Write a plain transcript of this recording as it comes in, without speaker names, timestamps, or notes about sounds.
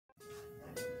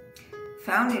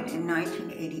Founded in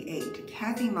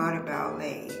 1988, Mata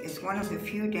Ballet is one of the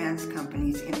few dance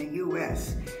companies in the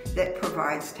U.S. that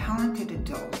provides talented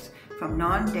adults from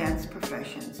non-dance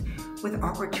professions with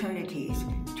opportunities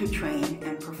to train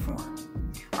and perform.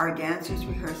 Our dancers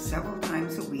rehearse several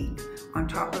times a week on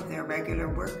top of their regular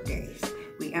work days.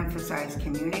 We emphasize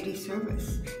community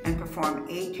service and perform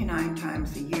 8 to 9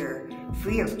 times a year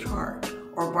free of charge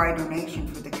or by donation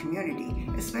for the community,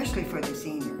 especially for the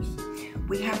seniors.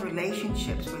 We have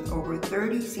relationships with over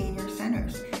 30 senior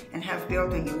centers and have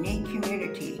built a unique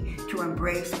community to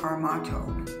embrace our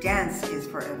motto, dance is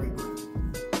for everyone.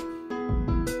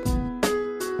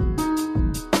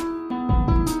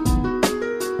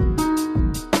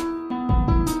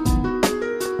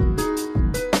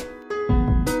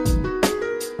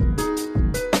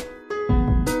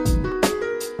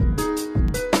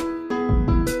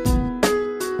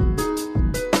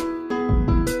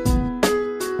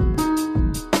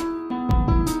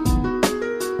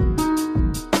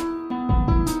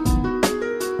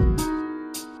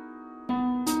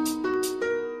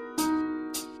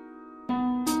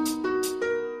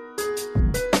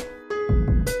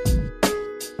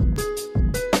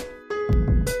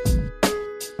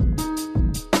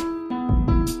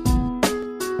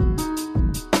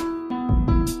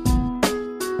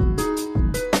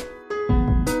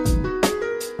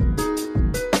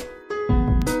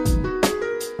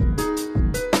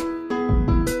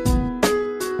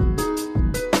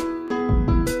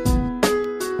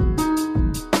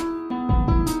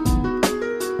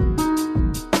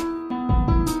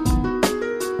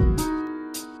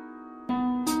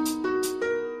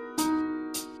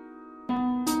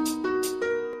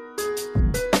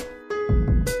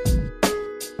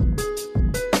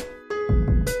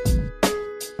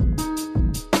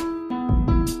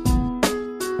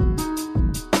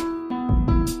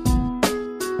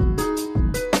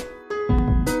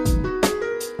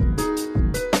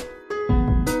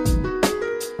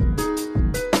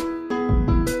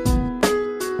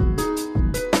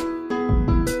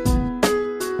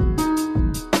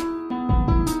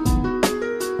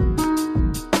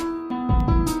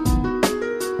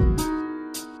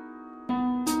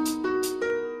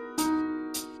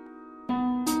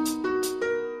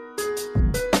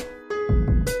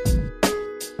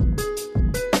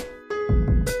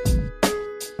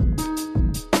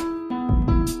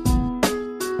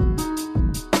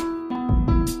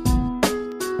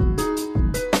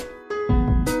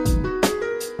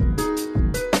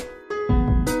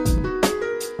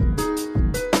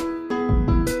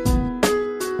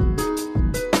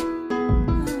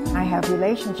 Have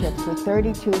relationships with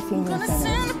 32 senior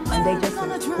centers, and they just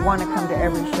want to come to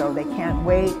every show. They can't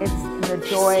wait. It's the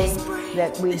joy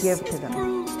that we give to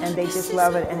them, and they just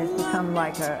love it, and it's become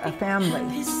like a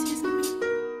family.